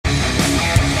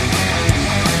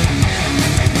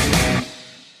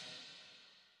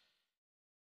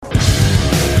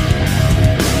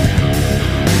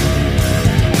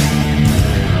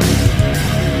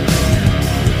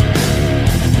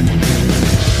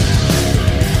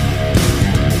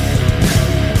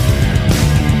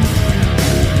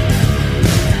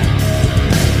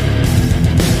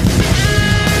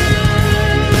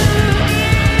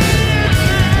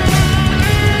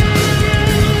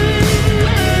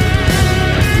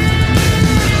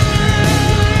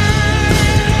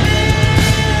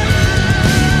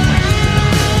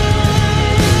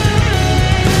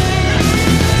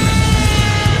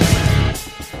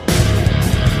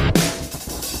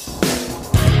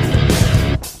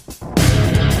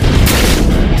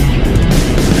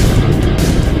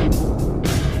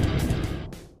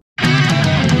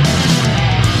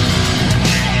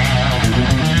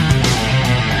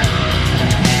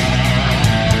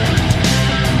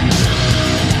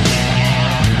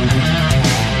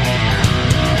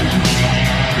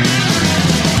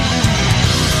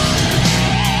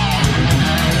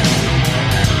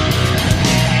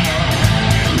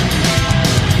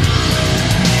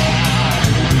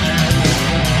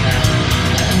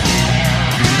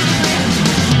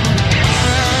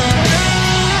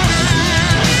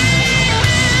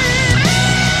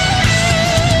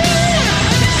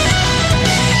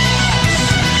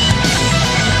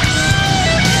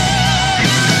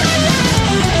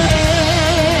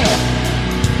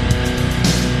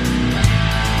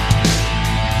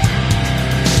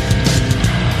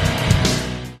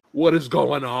What is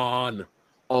going on?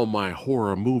 All my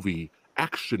horror movie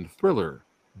action thriller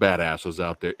badasses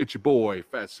out there. It's your boy,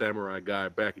 Fat Samurai Guy,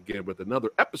 back again with another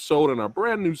episode in our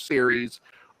brand new series,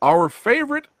 Our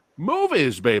Favorite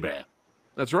Movies, baby.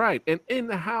 That's right. And in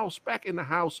the house, back in the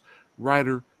house,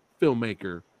 writer,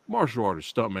 filmmaker, martial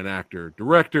artist, stuntman, actor,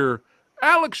 director,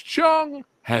 Alex Chung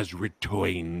has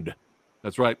returned.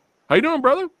 That's right. How you doing,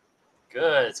 brother?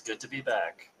 Good. It's good to be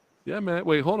back. Yeah, man.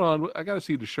 Wait, hold on. I got to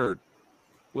see the shirt.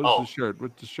 What is the shirt?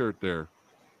 What's the shirt there?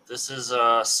 This is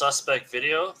a Suspect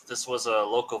Video. This was a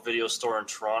local video store in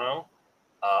Toronto.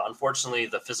 Unfortunately,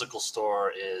 the physical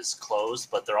store is closed,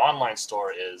 but their online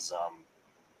store is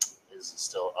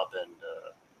still up and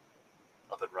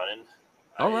running.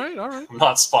 All right. I'm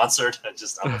not sponsored.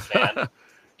 I'm a fan.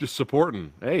 Just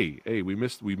supporting. Hey, we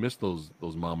missed those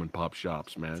mom and pop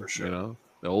shops, man. For sure. You know,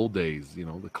 the old days. You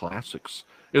know, the classics.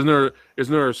 Isn't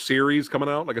there a series coming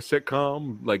out, like a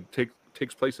sitcom, like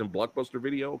takes place in Blockbuster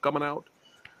Video coming out?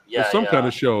 Yeah, There's some kind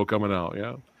of show coming out.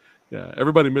 Yeah.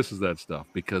 Everybody misses that stuff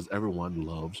because everyone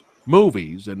loves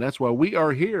movies, and that's why we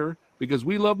are here, because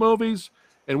we love movies,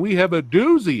 and we have a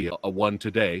doozy of one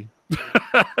today.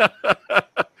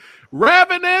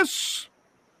 Ravenous,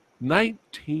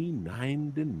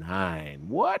 1999.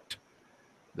 What?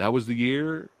 That was the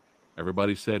year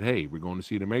everybody said, "Hey, we're going to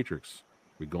see The Matrix.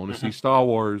 We're going to see Star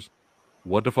Wars.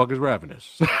 What the fuck is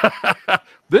Ravenous?"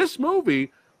 This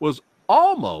movie was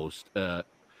almost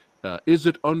is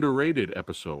it underrated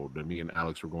episode that me and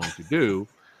Alex were going to do,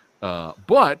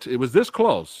 but it was this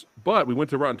close. But we went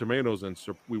to Rotten Tomatoes and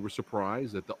we were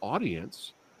surprised that the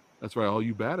audience, that's right, all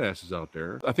you badasses out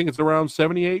there, I think it's around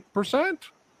 78%.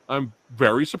 I'm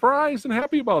very surprised and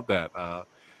happy about that.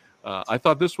 I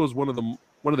thought this was one of the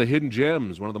hidden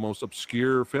gems, one of the most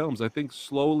obscure films. I think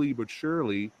slowly but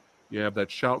surely, you have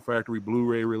that Shout Factory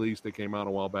Blu-ray release that came out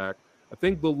a while back. I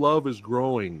think the love is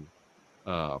growing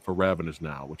for Ravenous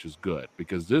now, which is good,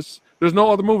 because there's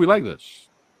no other movie like this.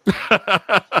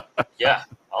 Yeah,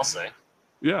 I'll say.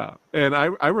 Yeah, and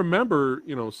I remember,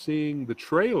 seeing the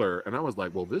trailer, and I was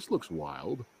like, well, this looks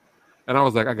wild. And I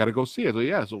was like, I got to go see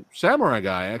it. So Samurai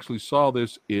Guy actually saw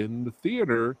this in the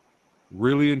theater,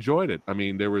 really enjoyed it. I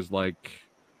mean, there was like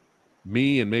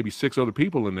me and maybe 6 other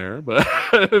people in there, but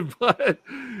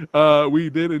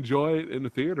we did enjoy it in the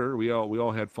theater. We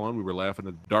all had fun. We were laughing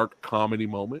at dark comedy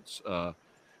moments.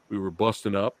 We were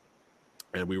busting up,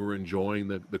 and we were enjoying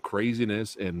the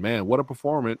craziness. And man, what a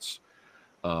performance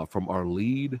from our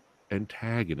lead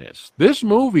antagonist. This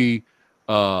movie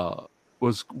was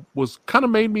kind of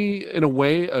made me, in a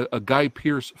way, a Guy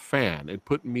Pearce fan. It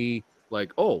put me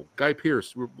like, oh, Guy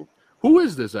Pearce, who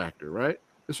is this actor, right?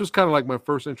 This was kind of like my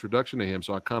first introduction to him,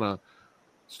 so I kind of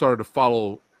started to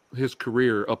follow his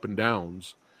career up and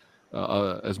downs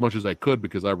as much as I could,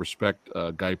 because I respect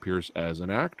Guy Pearce as an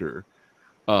actor.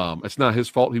 It's not his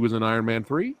fault he was in Iron Man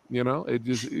 3. It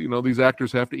just, these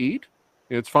actors have to eat.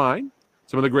 It's fine.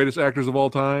 Some of the greatest actors of all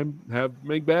time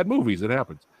make bad movies. It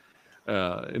happens.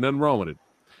 And nothing wrong with it.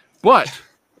 But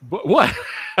what?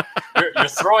 You're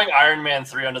throwing Iron Man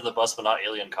 3 under the bus, but not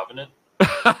Alien Covenant?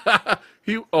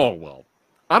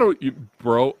 I don't even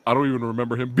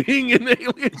remember him being in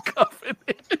Alien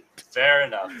Covenant. Fair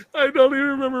enough. I don't even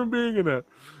remember him being in that.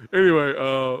 Anyway,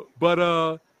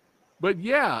 but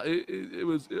yeah, it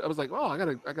was. I was like, oh, I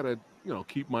gotta,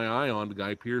 keep my eye on the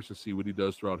Guy Pearce and see what he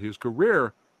does throughout his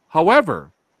career.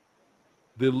 However,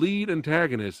 the lead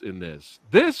antagonist in this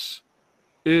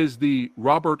is the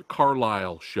Robert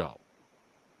Carlyle show.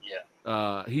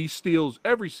 Yeah. He steals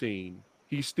every scene.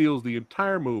 He steals the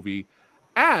entire movie,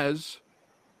 as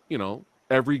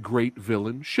every great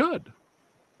villain should.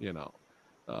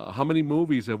 How many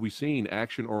movies have we seen,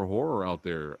 action or horror, out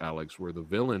there, Alex, where the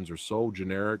villains are so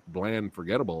generic, bland,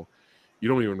 forgettable, you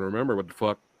don't even remember what the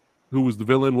fuck, who was the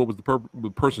villain, what was the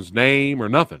person's name, or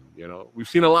nothing. We've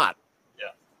seen a lot.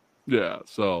 Yeah.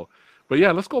 So, but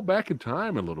yeah, let's go back in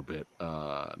time a little bit.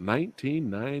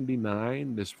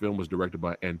 1999. This film was directed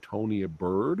by Antonia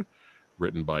Bird,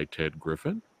 written by Ted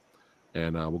Griffin.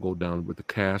 And we'll go down with the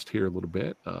cast here a little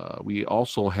bit. We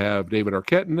also have David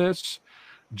Arquette in this.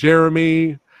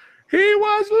 Jeremy, he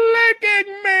was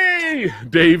licking me,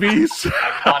 Davies.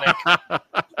 Iconic.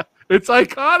 It's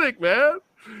iconic, man.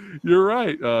 You're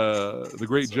right. The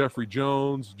great Jeffrey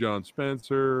Jones, John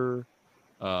Spencer,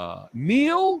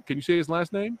 Neil. Can you say his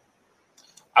last name?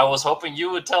 I was hoping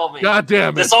you would tell me. God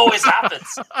damn it. This always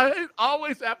happens. It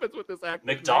always happens with this actor.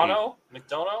 McDonough?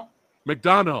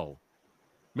 McDonough?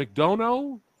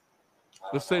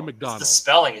 Let's say McDonough. It's the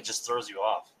spelling, it just throws you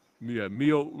off. Yeah,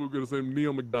 Neil. We're gonna say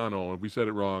Neil McDonough. If we said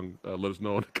it wrong, let us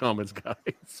know in the comments,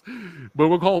 guys. But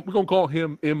we're gonna call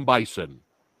him M. Bison.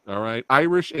 All right.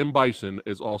 Irish M. Bison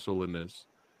is also in this.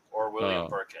 Or William Uh,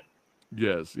 Birkin.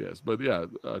 yes, yes. But yeah,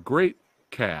 a great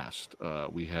cast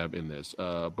we have in this.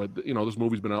 But, this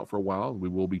movie's been out for a while. We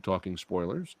will be talking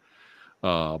spoilers.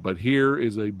 But here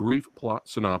is a brief plot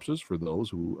synopsis for those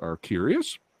who are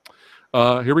curious.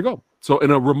 Here we go. So,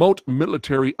 in a remote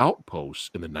military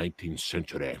outpost in the 19th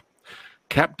century,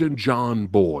 Captain John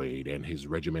Boyd and his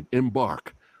regiment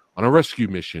embark on a rescue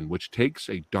mission which takes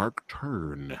a dark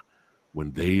turn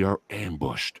when they are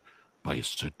ambushed by a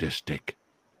sadistic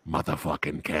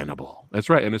motherfucking cannibal. That's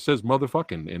right. And it says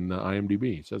motherfucking in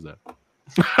IMDb. It says that.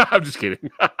 I'm just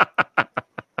kidding.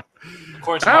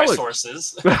 According to my Alex.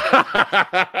 sources.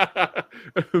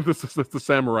 This is the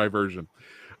samurai version.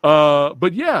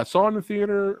 But yeah, saw it in the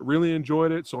theater, really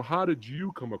enjoyed it. So how did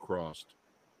you come across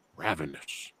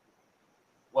Ravenous?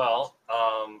 Well,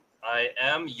 I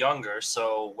am younger,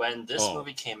 so when this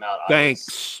movie came out,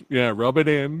 thanks. Yeah, rub it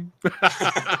in.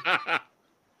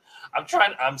 I'm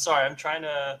trying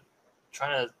to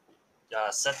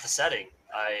set the setting.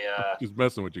 Just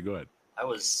messing with you. Go ahead. I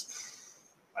was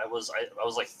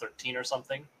like 13 or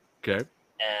something. Okay.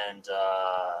 And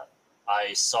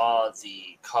I saw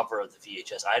the cover of the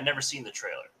VHS. I had never seen the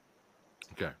trailer.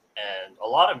 Okay. And a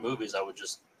lot of movies, that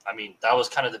was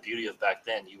kind of the beauty of back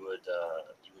then. You would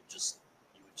just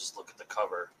look at the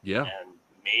cover, and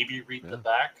maybe read the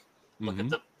back, look at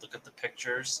the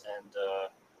pictures, and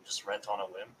just rent on a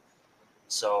whim.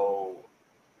 So,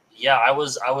 yeah,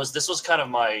 this was kind of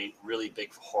my really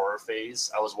big horror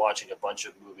phase. I was watching a bunch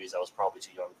of movies I was probably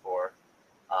too young for,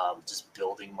 just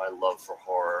building my love for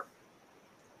horror.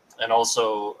 And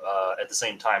also, at the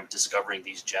same time, discovering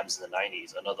these gems in the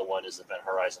 90s. Another one is Event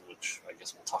Horizon, which I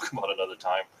guess we'll talk about another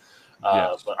time.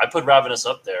 Yes. But I put Ravenous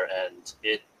up there, and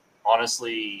it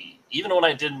honestly, even when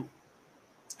I didn't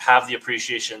have the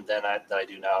appreciation that I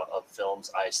do now of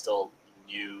films, I still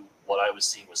knew what I was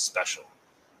seeing was special.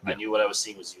 I knew what I was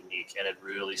seeing was unique, and it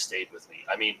really stayed with me.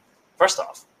 I mean, first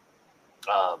off,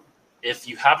 if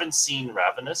you haven't seen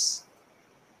Ravenous,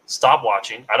 stop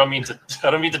watching. I don't mean to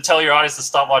tell your audience to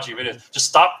stop watching videos. Just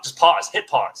stop. Just pause. Hit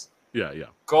pause. Yeah.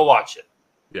 Go watch it.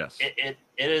 Yes. It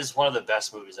is one of the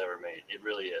best movies ever made. It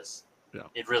really is. Yeah.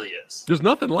 It really is. There's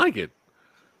nothing like it.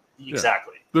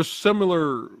 Exactly. Yeah. There's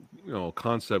similar,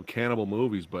 concept cannibal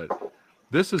movies, but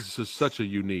this is just such a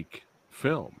unique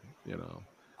film.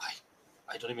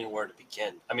 I don't even know where to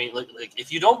begin. I mean, like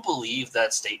if you don't believe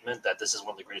that statement that this is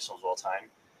one of the greatest films of all time,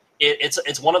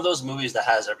 it's one of those movies that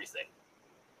has everything.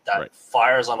 That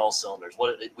fires on all cylinders.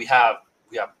 We have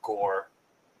gore,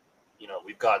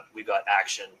 we've got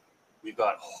action, we've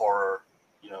got horror,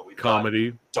 we've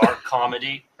comedy, got dark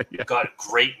comedy, we've got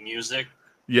great music,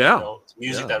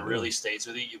 music that really stays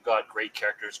with you. You've got great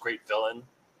characters, great villain,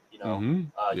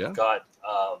 you've got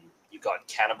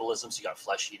cannibalism, so you got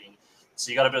flesh eating, so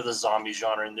you got a bit of the zombie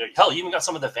genre in there. Hell, you even got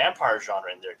some of the vampire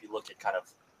genre in there if you look at kind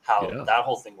of how that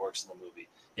whole thing works in the movie.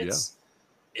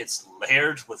 It's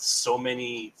layered with so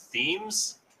many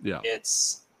themes. Yeah.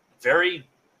 It's very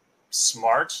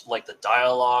smart, like the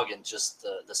dialogue and just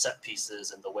the set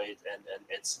pieces and the way, and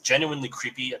it's genuinely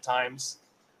creepy at times.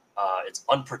 It's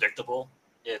unpredictable.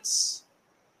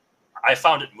 I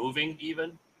found it moving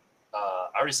even. I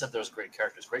already said there's great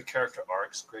characters, great character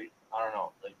arcs, great, I don't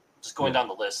know, like just going down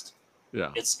the list.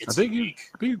 Yeah. It's I think unique.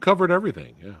 you covered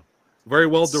everything. Yeah. Very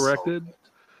well directed.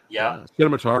 So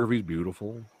cinematography is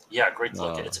beautiful. Yeah, great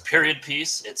look. It's a period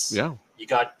piece. You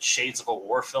got shades of a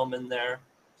war film in there.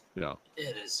 Yeah.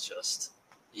 It is just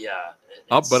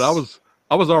but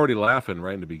I was already laughing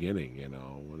right in the beginning,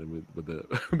 when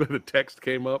the text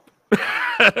came up.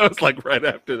 It was like right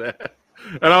after that.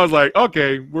 And I was like,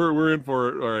 okay, we're in for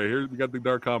it. All right, here we got the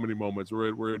dark comedy moments.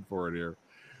 We're in for it here.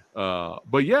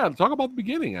 But yeah, talk about the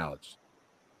beginning, Alex.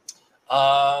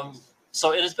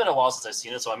 So it has been a while since I've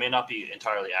seen it, so I may not be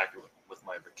entirely accurate with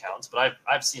my recounts, but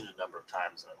I've seen it a number of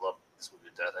times, and I love this movie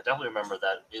to death. I definitely remember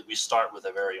that we start with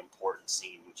a very important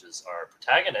scene, which is our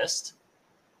protagonist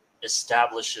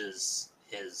establishes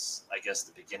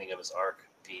the beginning of his arc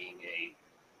being a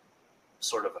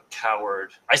sort of a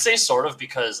coward. I say sort of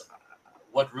because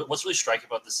what's really striking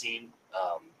about the scene,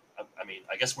 I mean,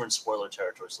 I guess we're in spoiler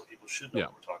territory, so people should know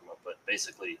what we're talking about, but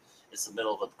basically it's the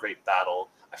middle of a great battle.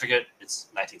 I forget, it's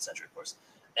 19th century, of course,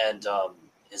 and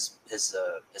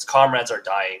his comrades are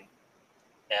dying,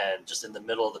 and just in the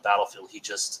middle of the battlefield, he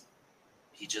just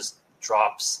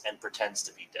drops and pretends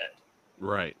to be dead.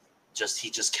 Right. He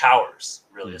just cowers,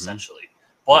 really, essentially.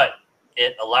 But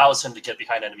it allows him to get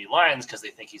behind enemy lines because they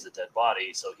think he's a dead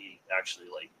body. So he actually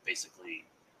basically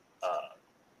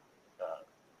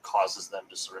causes them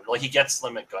to surrender. Like he gets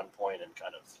them at gunpoint and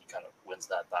he kind of wins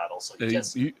that battle. So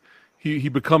he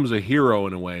becomes a hero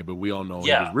in a way, but we all know he was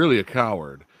Yeah. really a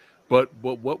coward. But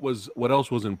what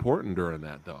else was important during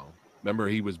that though? Remember,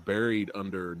 he was buried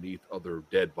underneath other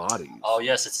dead bodies. Oh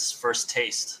yes, it's his first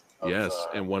taste. Yes,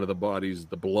 and one of the bodies,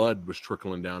 the blood was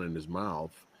trickling down in his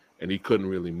mouth, and he couldn't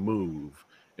really move.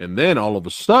 And then all of a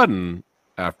sudden,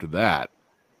 after that,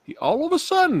 he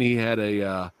had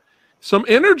a some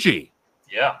energy.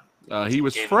 Yeah. He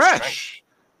was Gave him fresh,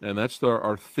 and that's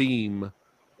our theme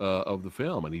of the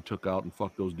film. And he took out and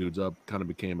fucked those dudes up. Kind of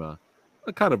became a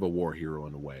kind of a war hero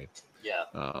in a way. Yeah.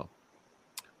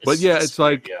 But yeah, it's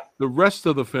like yeah. the rest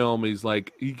of the film. He's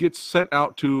like he gets sent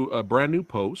out to a brand new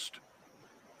post.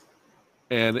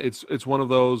 And it's one of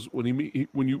those when you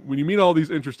meet all these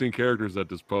interesting characters at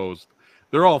this post,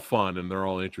 they're all fun and they're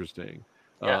all interesting.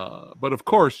 Yeah. But of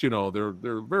course, you know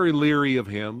they're very leery of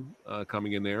him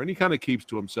coming in there, and he kind of keeps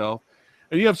to himself.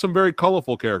 And you have some very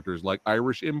colorful characters like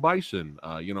Irish M. Bison.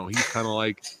 You know, he's kind of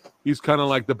like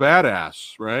the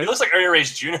badass, right? He looks like Ernie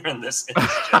Reyes Jr. in this.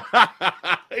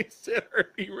 I said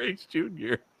Ernie Reyes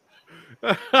Jr.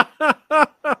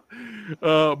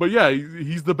 But yeah,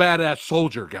 he's the badass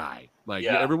soldier guy. Like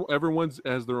everyone's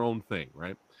has their own thing,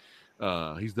 right?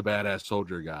 He's the badass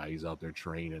soldier guy. He's out there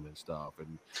training and stuff,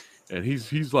 and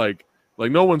he's like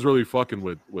no one's really fucking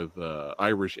with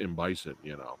Irish M. Bison,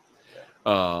 you know.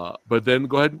 But then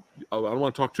go ahead. I don't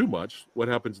want to talk too much. What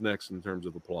happens next in terms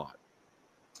of the plot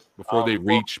before they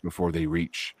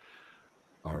reach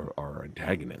our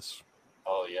antagonists?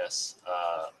 Oh yes,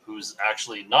 who's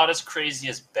actually not as crazy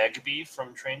as Begbie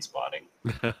from Trainspotting,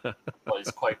 but he's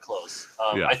quite close.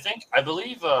 I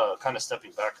believe, kind of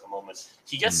stepping back a moment,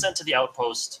 he gets sent to the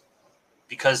outpost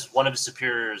because one of his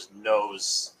superiors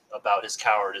knows about his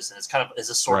cowardice, and it's kind of a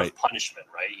sort of punishment,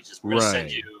 right? He just, we're gonna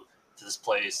send you to this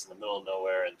place in the middle of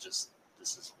nowhere, and just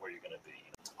this is where you're gonna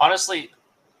be. Honestly,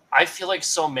 I feel like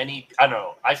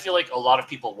I feel like a lot of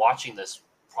people watching this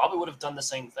probably would have done the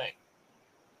same thing.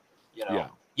 You know,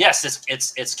 yes,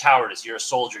 it's cowardice. You're a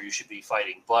soldier. You should be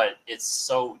fighting. But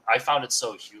I found it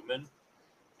so human,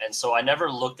 and so I never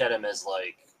looked at him as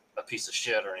like a piece of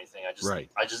shit or anything.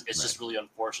 It's just really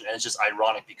unfortunate, and it's just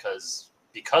ironic because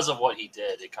of what he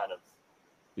did. It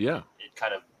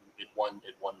won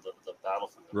the battle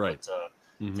for them. Right.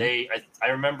 But I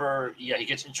remember, he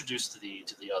gets introduced to the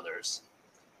others,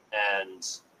 and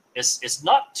it's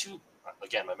not too.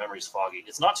 Again, my memory's foggy.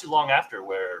 It's not too long after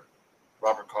where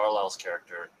Robert Carlyle's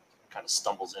character kind of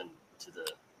stumbles into the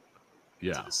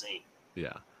scene.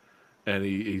 Yeah, and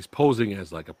he's posing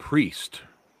as like a priest.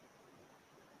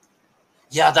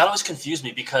 Yeah, that always confused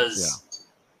me because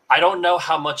I don't know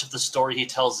how much of the story he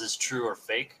tells is true or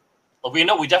fake. Well, we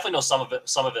definitely know some of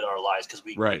it are lies because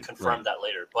we confirmed that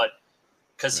later. But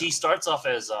because he starts off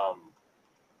as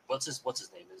what's his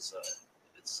name is I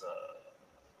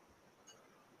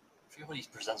forget what he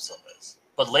presents himself as.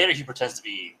 But later he pretends to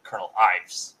be Colonel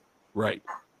Ives. Right.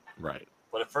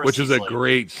 But at first, which is a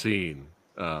great scene.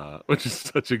 Which is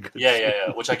such a good scene.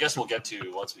 Which I guess we'll get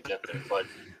to once we get there. But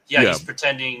he's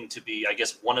pretending to be, I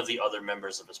guess, one of the other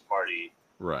members of his party.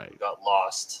 Right. Who got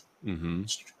lost. Mm-hmm.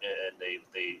 And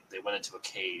they went into a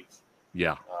cave.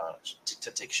 Yeah.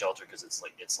 To take shelter because it's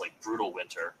like brutal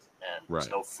winter and there's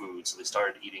no food, so they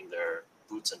started eating their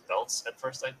boots and belts at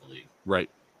first, I believe. Right.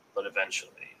 But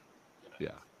eventually, Yeah.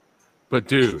 But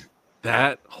dude,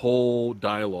 that whole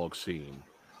dialogue scene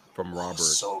from Robert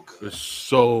is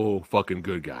so fucking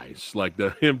good, guys. Like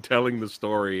him telling the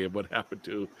story of what happened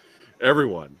to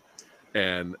everyone,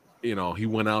 and he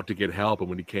went out to get help, and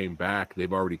when he came back,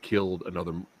 they've already killed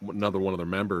another one of their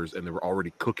members, and they were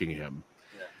already cooking him.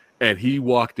 Yeah. And he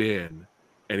walked in,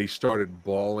 and he started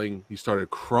bawling. He started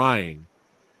crying,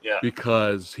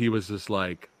 because he was just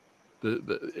like,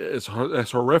 as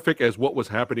horrific as what was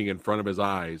happening in front of his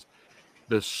eyes,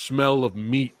 the smell of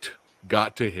meat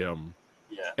got to him,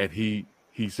 and he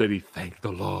said he thanked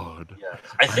the Lord. Yeah,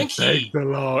 I think thanked the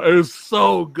Lord. It was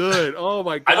so good. Oh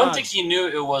my god! I don't think he knew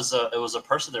it was a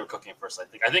person they were cooking first.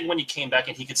 I think when he came back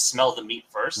and he could smell the meat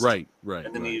first. Right.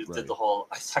 And then he did the whole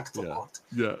I thanked the Lord.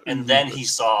 Yeah. And then he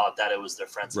saw that it was their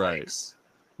friend's legs.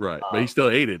 Right, but he still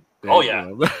ate it. Oh yeah.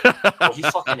 He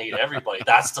fucking ate everybody.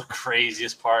 That's the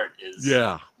craziest part. Is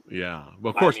yeah. But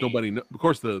of course, of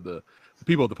course, the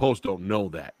people at the post don't know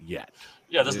that yet.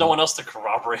 Yeah, there's no one else to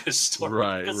corroborate his story.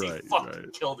 Right, because he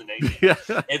fucking killed an alien.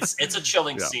 Yeah. It's a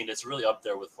chilling scene. It's really up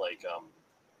there with like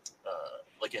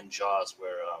in Jaws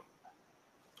where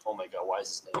oh my god, why is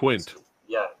his name Quint?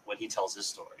 Yeah, when he tells his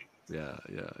story. Yeah.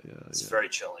 It's very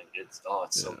chilling. It's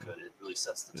so good. It really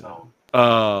sets the tone.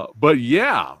 But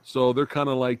so they're kind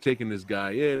of like taking this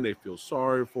guy in. They feel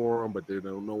sorry for him, but they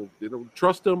don't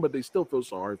trust him, but they still feel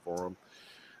sorry for him.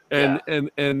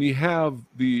 And you have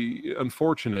the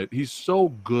unfortunate, he's so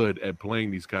good at playing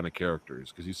these kind of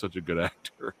characters because he's such a good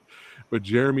actor. But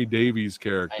Jeremy Davies'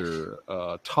 character,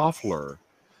 Toffler,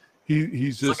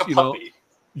 he's It's like just, a puppy.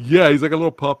 yeah, he's like a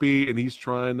little puppy, and he's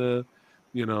trying to,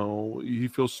 he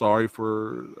feels sorry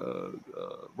for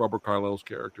Robert Carlyle's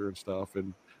character and stuff,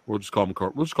 and we'll just call him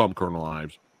Colonel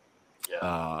Ives.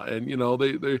 Yeah. And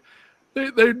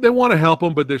they want to help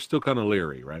him, but they're still kind of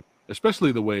leery, right?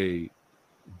 Especially the way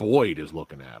Boyd is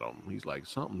looking at him. He's like,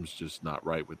 something's just not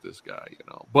right with this guy,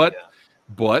 But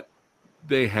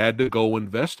they had to go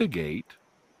investigate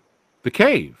the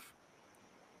cave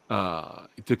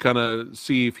to kind of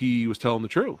see if he was telling the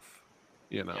truth.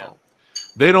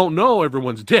 They don't know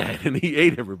everyone's dead and he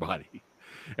ate everybody,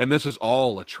 and this is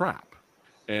all a trap.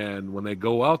 And when they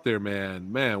go out there,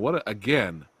 man,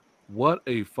 what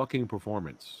a fucking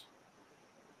performance.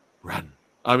 Run.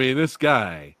 I mean, this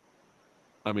guy,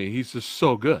 he's just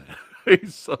so good.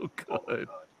 He's so good.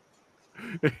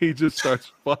 He just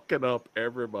starts fucking up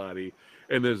everybody.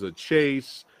 And there's a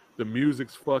chase. The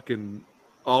music's fucking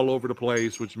all over the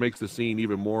place, which makes the scene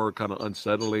even more kind of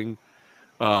unsettling.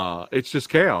 It's just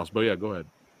chaos. But yeah, go ahead.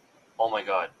 Oh my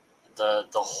god. The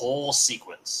whole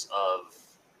sequence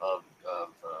of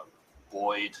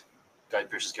Boyd, Guy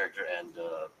Pearce's character, and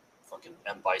fucking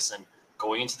M. Bison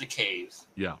going into the cave.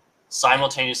 Yeah.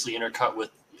 Simultaneously intercut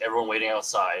with everyone waiting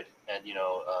outside, and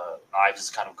Ives is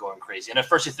kind of going crazy. And at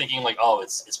first you're thinking like, oh,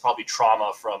 it's probably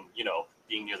trauma from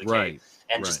being near the cave,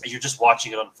 and you're just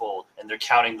watching it unfold, and they're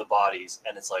counting the bodies,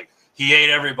 and it's like he ate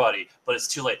everybody, but it's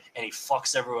too late, and he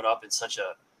fucks everyone up in such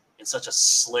a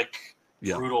slick,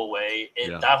 brutal way.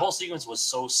 That whole sequence was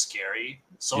so scary,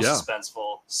 so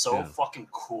suspenseful, so fucking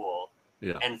cool,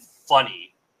 and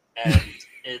funny, and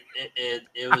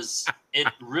it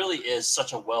really is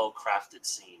such a well-crafted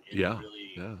scene. It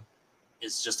really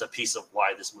is just a piece of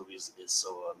why this movie is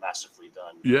so masterfully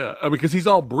done. Yeah, because he's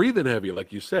all breathing heavy,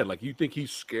 like you said. Like, you think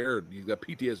he's scared. He's got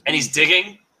PTSD. And he's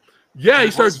digging? Yeah,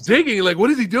 he starts digging. Like, what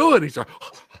is he doing? He's like...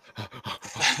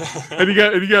 and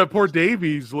you got poor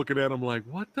Davies looking at him like,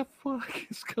 what the fuck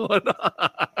is going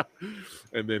on?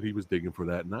 And then he was digging for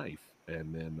that knife.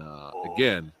 And then,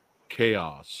 again,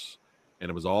 chaos. And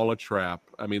it was all a trap.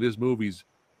 I mean, this movie's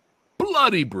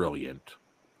bloody brilliant.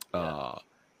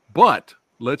 But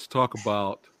let's talk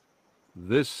about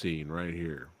this scene right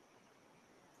here.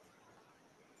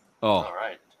 Oh, all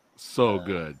right. So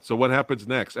good. So what happens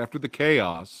next? After the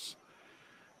chaos,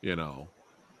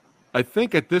 I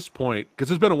think at this point,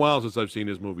 because it's been a while since I've seen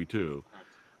this movie too,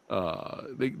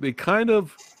 they kind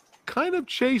of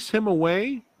chase him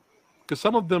away, because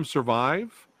some of them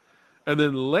survive. And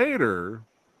then later...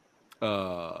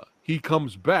 he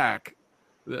comes back,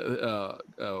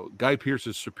 Guy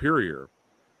Pearce's superior.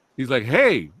 He's like,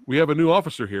 hey, we have a new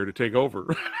officer here to take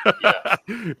over.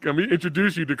 Let me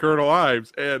introduce you to Colonel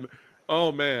Ives. And,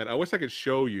 oh, man, I wish I could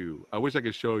show you.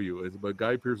 But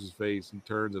Guy Pearce's face, he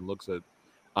turns and looks at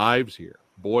Ives here.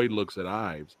 Boyd looks at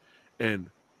Ives. And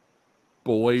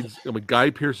Guy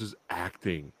Pearce's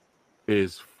acting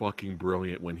is fucking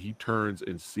brilliant when he turns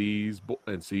and sees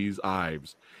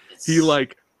Ives. He,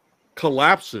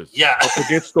 collapses up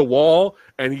against the wall,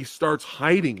 and he starts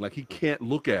hiding, like he can't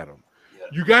look at him.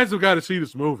 You guys have got to see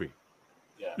this movie.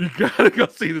 You gotta go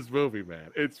see this movie,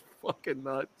 man. It's fucking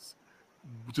nuts.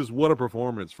 Just what a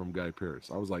performance from Guy Pearce.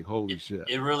 I was like, holy shit.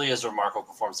 It really is a remarkable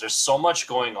performance. There's so much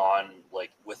going on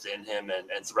within him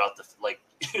and throughout the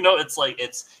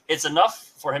it's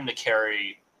enough for him to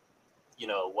carry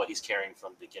what he's carrying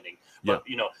from the beginning. But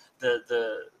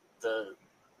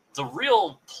the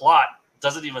real plot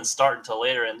doesn't even start until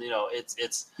later, and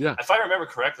it's if I remember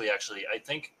correctly, actually, I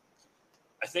think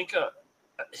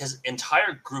his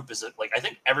entire group is I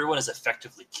think everyone is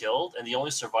effectively killed, and the only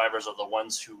survivors are the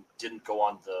ones who didn't go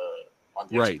on the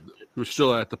right, who're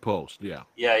still at the post.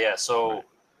 So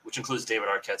which includes David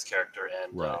Arquette's character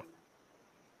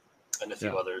and a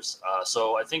few others.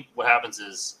 So I think what happens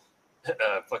is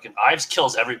fucking Ives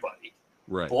kills everybody.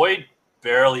 Boyd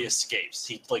barely escapes.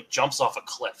 He jumps off a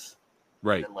cliff.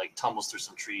 And tumbles through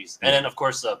some trees, and then of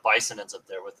course Bison ends up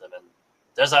there with him. And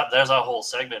there's a whole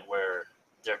segment where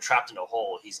they're trapped in a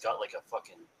hole. He's got a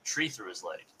fucking tree through his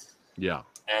leg.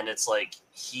 And it's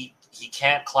he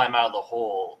can't climb out of the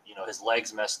hole. His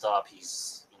leg's messed up.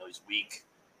 He's weak,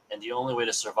 and the only way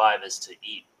to survive is to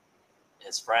eat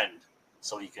his friend,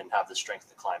 so he can have the strength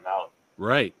to climb out.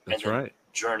 That's right.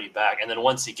 Journey back, and then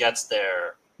once he gets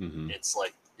there, it's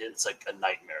like a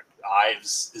nightmare.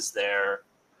 Ives is there.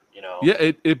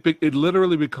 It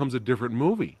literally becomes a different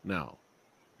movie now,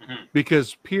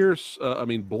 because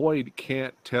Boyd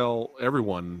can't tell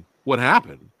everyone what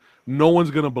happened, no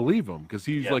one's gonna believe him because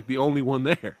he's like the only one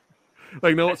there.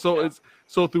 Like no, so it's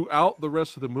so throughout the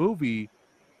rest of the movie,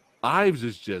 Ives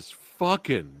is just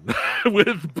fucking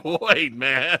with Boyd,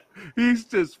 man. He's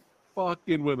just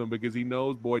fucking with him because he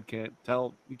knows Boyd can't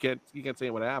tell, he can't say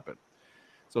what happened.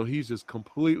 So he's just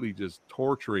completely just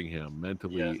torturing him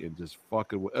mentally and just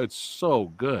fucking. It's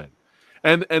so good,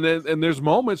 and there's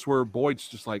moments where Boyd's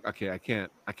just like, okay, I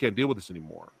can't deal with this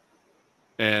anymore.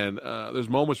 And there's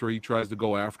moments where he tries to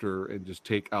go after and just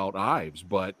take out Ives,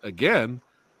 but again,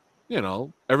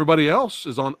 everybody else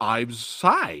is on Ives'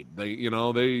 side.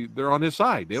 They're on his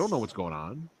side. They don't know what's going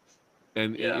on,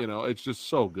 and it's just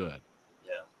so good.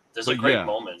 Yeah, there's a great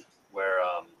moment where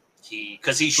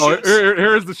because he shoots. Oh,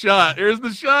 here's the shot. Here's the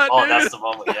shot. Oh, dude. That's the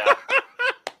moment.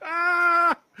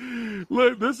 Yeah.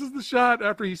 Look, this is the shot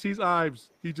after he sees Ives.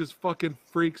 He just fucking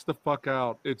freaks the fuck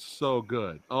out. It's so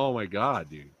good. Oh my god,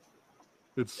 dude.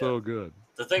 It's so good.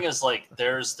 The thing is, like,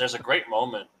 there's a great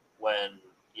moment when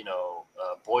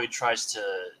Boyd tries to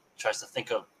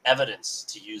think of evidence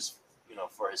to use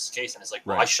for his case, and it's like,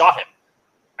 well, I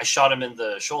shot him in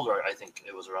the shoulder. I think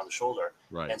it was around the shoulder.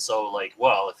 Right. And so, like,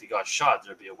 well, if he got shot,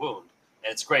 there'd be a wound.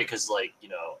 And it's great because, like,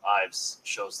 Ives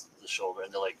shows the shoulder,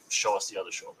 and they're like, show us the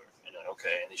other shoulder. And they're like,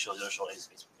 okay, and he shows the other shoulder, and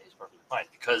he's perfectly fine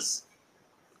because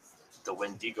the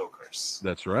Wendigo curse.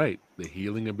 That's right. The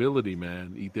healing ability,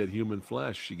 man. Eat that human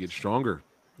flesh. You get stronger,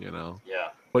 Yeah.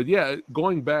 But yeah,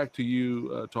 going back to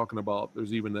you talking about,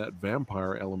 there's even that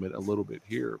vampire element a little bit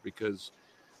here because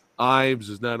Ives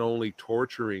is not only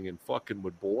torturing and fucking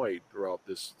with Boyd throughout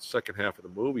this second half of the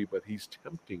movie, but he's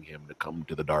tempting him to come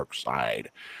to the dark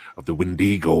side of the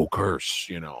Wendigo curse.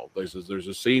 There's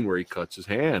a scene where he cuts his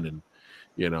hand and,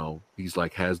 he's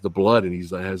like, has the blood and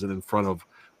has it in front of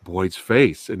Boyd's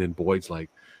face. And then Boyd's like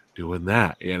doing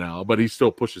that, but he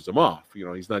still pushes him off.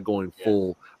 He's not going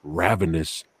full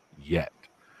Ravenous yet.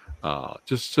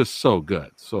 Just so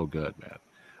good. So good,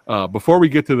 man. Before we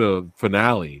get to the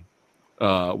finale,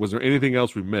 was there anything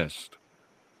else we missed?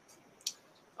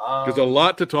 There's a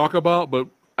lot to talk about, but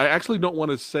I actually don't want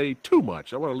to say too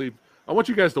much. I want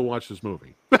you guys to watch this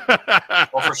movie.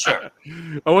 Well, for sure.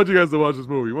 I want you guys to watch this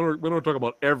movie. We don't talk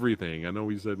about everything. I know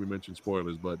we said we mentioned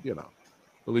spoilers, but we'll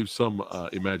leave some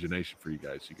imagination for you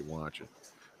guys so you can watch it.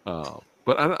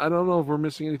 But I don't know if we're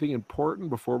missing anything important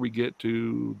before we get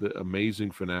to the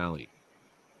amazing finale.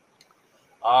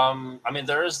 I mean,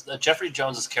 there is Jeffrey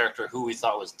Jones's character, who we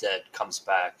thought was dead, comes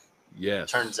back. Yes.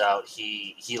 Turns out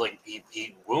he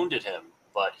wounded him,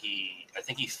 but I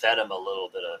think he fed him a little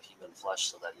bit of human flesh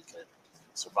so that he could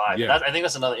survive. Yeah. I think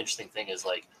that's another interesting thing is,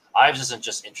 like, Ives isn't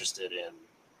just interested in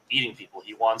eating people.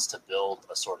 He wants to build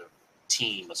a sort of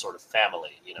team, a sort of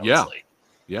family. Yeah. It's like,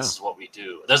 this is what we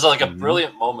do. There's like a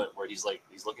brilliant moment where he's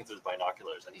looking through the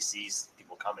binoculars and he sees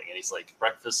people coming and he's like,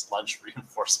 breakfast, lunch,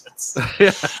 reinforcements. And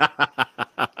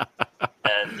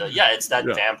it's that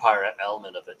vampire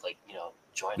element of it. Like,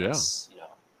 join us.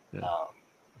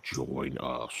 Join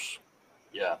us.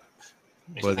 Yeah.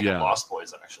 Makes me think of Lost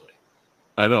Boys, actually.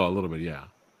 I know, a little bit, yeah.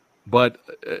 But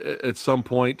at some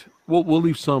point, we'll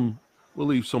leave some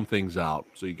things out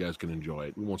so you guys can enjoy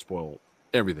it. We won't spoil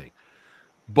everything.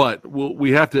 But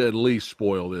we have to at least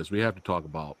spoil this. We have to talk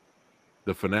about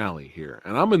the finale here.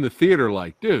 And I'm in the theater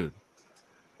like, dude,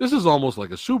 this is almost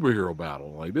like a superhero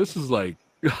battle. Like, this is like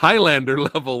Highlander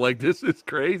level. Like, this is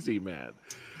crazy, man.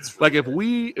 Like, if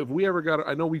we ever got,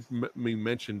 I know we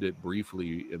mentioned it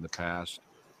briefly in the past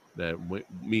that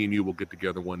me and you will get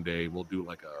together one day. We'll do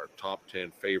like our top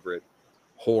 10 favorite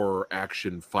horror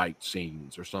action fight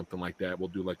scenes or something like that. We'll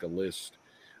do like a list.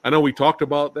 I know we talked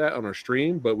about that on our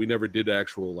stream, but we never did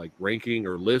actual like ranking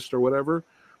or list or whatever,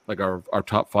 like our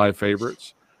top 5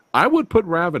 favorites. I would put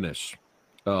Ravenous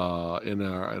in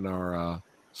our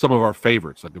some of our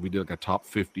favorites. Like if we did like a top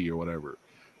 50 or whatever,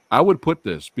 I would put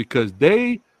this because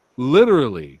they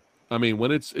literally, I mean,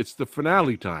 when it's the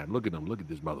finale time, look at them, look at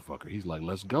this motherfucker. He's like,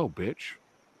 let's go, bitch.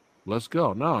 Let's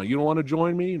go. No, you don't want to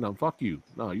join me? No, fuck you.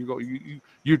 No, you go.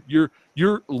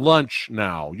 You're lunch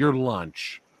now. You're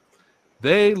lunch.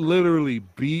 They literally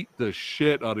beat the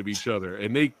shit out of each other,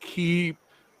 and they keep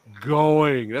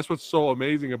going. That's what's so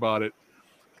amazing about it,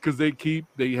 because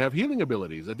they have healing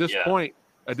abilities. At this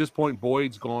point,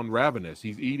 Boyd's gone ravenous.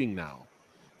 He's eating now,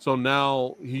 so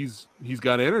now he's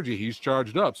got energy. He's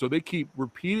charged up. So they keep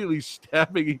repeatedly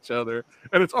stabbing each other,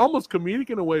 and it's almost comedic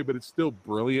in a way, but it's still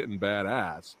brilliant and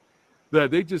badass.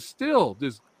 That they just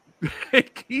they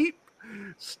keep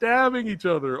stabbing each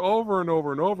other over and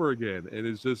over and over again, and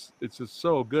it's just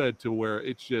so good to where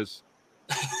it's just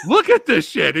look at this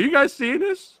shit. Are you guys seeing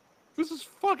this? This is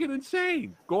fucking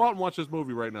insane. Go out and watch this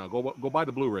movie right now. Go buy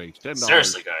the Blu-ray. It's $10.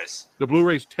 Seriously, guys. The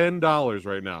Blu-ray's $10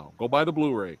 right now. Go buy the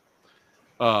Blu-ray.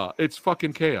 It's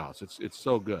fucking chaos. It's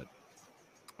so good.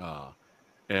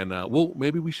 Well,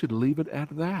 maybe we should leave it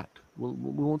at that. We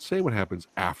won't say what happens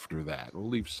after that. We'll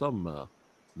leave some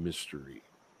mystery.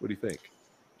 What do you think?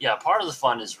 Yeah, part of the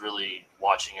fun is really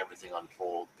watching everything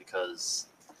unfold because,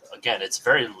 again, it's a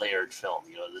very layered film.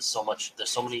 You know, there's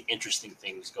so many interesting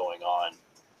things going on.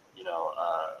 You know,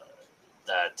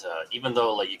 that even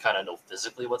though like you kind of know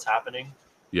physically what's happening,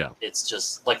 yeah, it's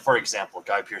just like, for example,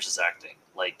 Guy Pearce's acting.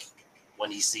 Like when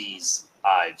he sees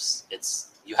Ives,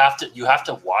 you have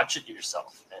to watch it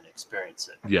yourself and experience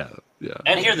it. Yeah.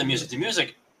 And hear the music. The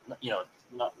music, you know,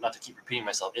 not to keep repeating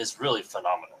myself, is really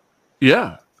phenomenal.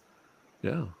 Yeah.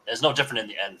 It's no different in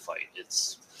the end fight.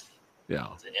 It's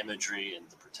the imagery and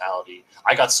the brutality.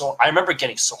 I remember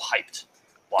getting so hyped.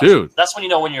 Dude, that's when you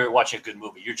know when you're watching a good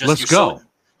movie.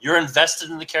 You're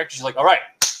invested in the characters. You're like, all right,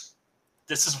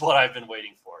 this is what I've been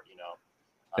waiting for. You know.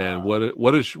 And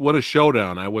what a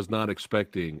showdown! I was not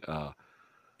expecting.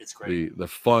 It's great. The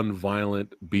fun,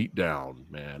 violent beatdown,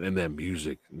 man, and then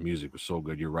music. The music was so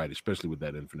good. You're right, especially with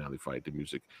that end finale fight. The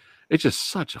music, it's just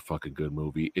such a fucking good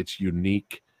movie. It's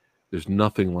unique. There's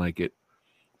nothing like it,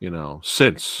 you know,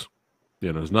 since.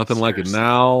 You know, there's nothing like it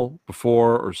now,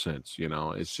 before, or since. You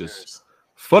know, it's just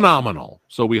phenomenal.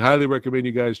 So we highly recommend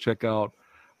you guys check out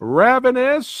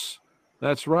Ravenous.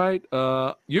 That's right.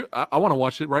 I want to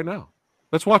watch it right now.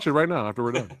 Let's watch it right now after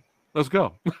we're done. Let's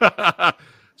go.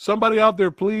 Somebody out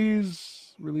there,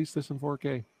 please release this in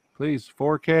 4K. Please,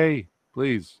 4K,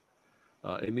 please.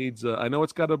 It needs. I know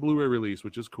it's got a Blu-ray release,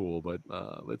 which is cool, but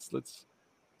let's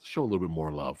show a little bit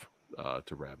more love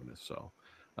to Ravenous, so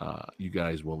you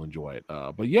guys will enjoy it.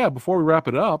 But yeah, before we wrap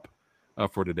it up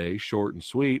for today, short and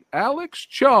sweet, Alex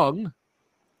Chung,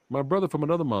 my brother from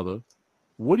another mother,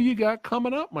 what do you got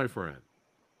coming up, my friend?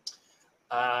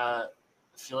 I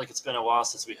feel like it's been a while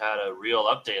since we had a real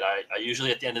update. I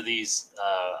usually at the end of these,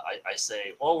 I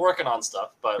say, well, working on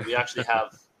stuff, but we actually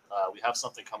have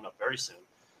something coming up very soon.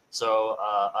 So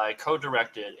I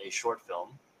co-directed a short film,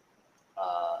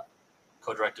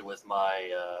 co-directed with my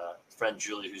friend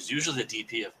Julie, who's usually the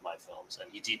DP of my films,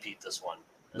 and he DP'd this one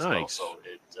as well. So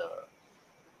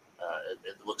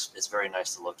it's very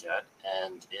nice to look at,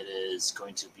 and it is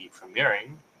going to be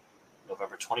premiering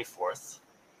November 24th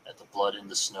at the Blood in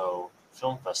the Snow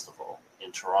Film Festival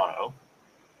in Toronto.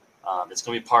 It's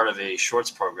going to be part of a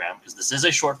shorts program because this is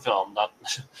a short film. I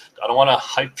don't want to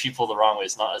hype people the wrong way.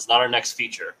 It's not our next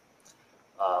feature.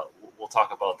 We'll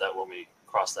talk about that when we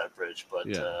cross that bridge. But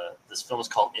this film is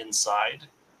called Inside,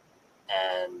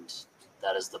 and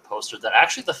that is the poster that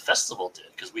actually the festival did,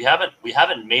 because we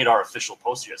haven't made our official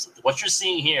poster yet. So what you're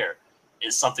seeing here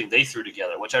is something they threw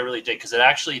together, which I really dig, because it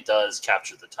actually does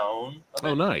capture the tone of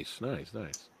it. Nice.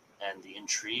 And the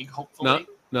intrigue, hopefully.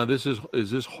 Now is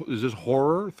this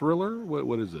horror, thriller?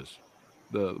 What is this?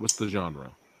 What's the genre?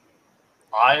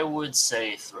 I would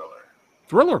say thriller.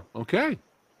 Thriller, okay.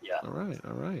 Yeah. All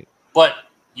right. But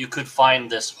you could find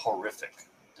this horrific,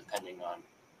 depending on.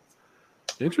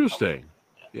 Interesting.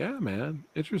 Yeah, man.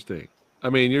 Interesting.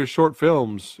 I mean, your short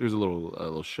films. Here's a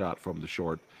little shot from the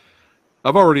short.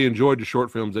 I've already enjoyed the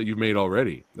short films that you've made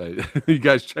already. You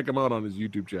guys check them out on his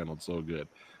YouTube channel. It's so good.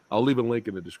 I'll leave a link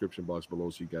in the description box below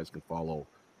so you guys can follow,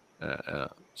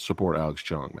 support Alex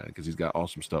Chung, man, because he's got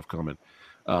awesome stuff coming.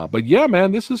 But yeah,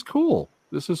 man, this is cool.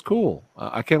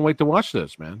 I can't wait to watch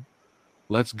this, man.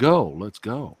 Let's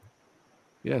go.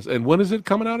 Yes, and when is it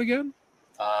coming out again?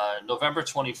 November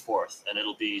 24th, and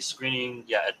it'll be screening,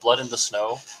 at Blood in the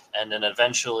Snow, and then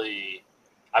eventually,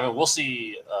 we'll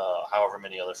see however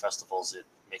many other festivals it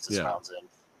makes its rounds in,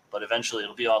 but eventually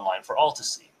it'll be online for all to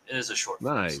see. It is a short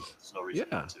film, so there's no reason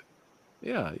not to.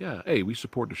 Yeah. Hey, we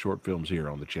support the short films here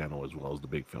on the channel as well as the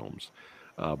big films.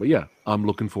 But yeah, I'm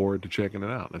looking forward to checking it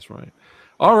out. That's right.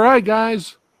 All right,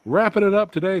 guys, wrapping it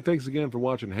up today. Thanks again for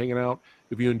watching, hanging out.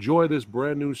 If you enjoy this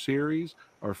brand new series,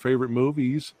 our favorite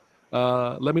movies,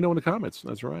 let me know in the comments.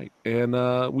 That's right.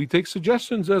 And we take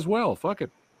suggestions as well. Fuck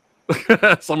it.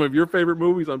 Some of your favorite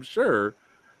movies, I'm sure,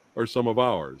 are some of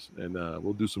ours. And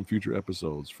we'll do some future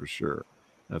episodes for sure.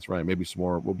 That's right. Maybe some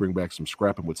more. We'll bring back some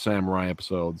Scrapping with Samurai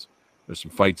episodes. There's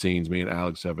some fight scenes me and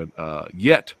Alex haven't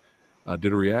yet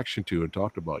did a reaction to and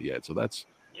talked about yet. So that's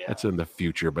in the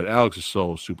future. But Alex is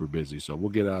so super busy. So we'll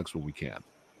get Alex when we can.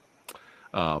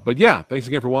 But yeah, thanks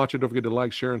again for watching. Don't forget to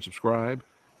like, share, and subscribe.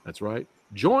 That's right.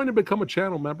 Join and become a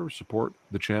channel member. Support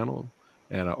the channel.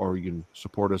 And or you can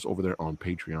support us over there on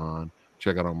Patreon.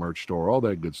 Check out our merch store. All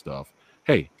that good stuff.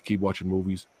 Hey, keep watching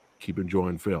movies. Keep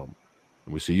enjoying film.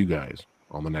 And we'll see you guys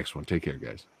on the next one. Take care,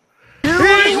 guys.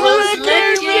 He was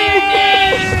licking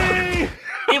me.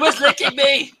 He was licking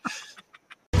me.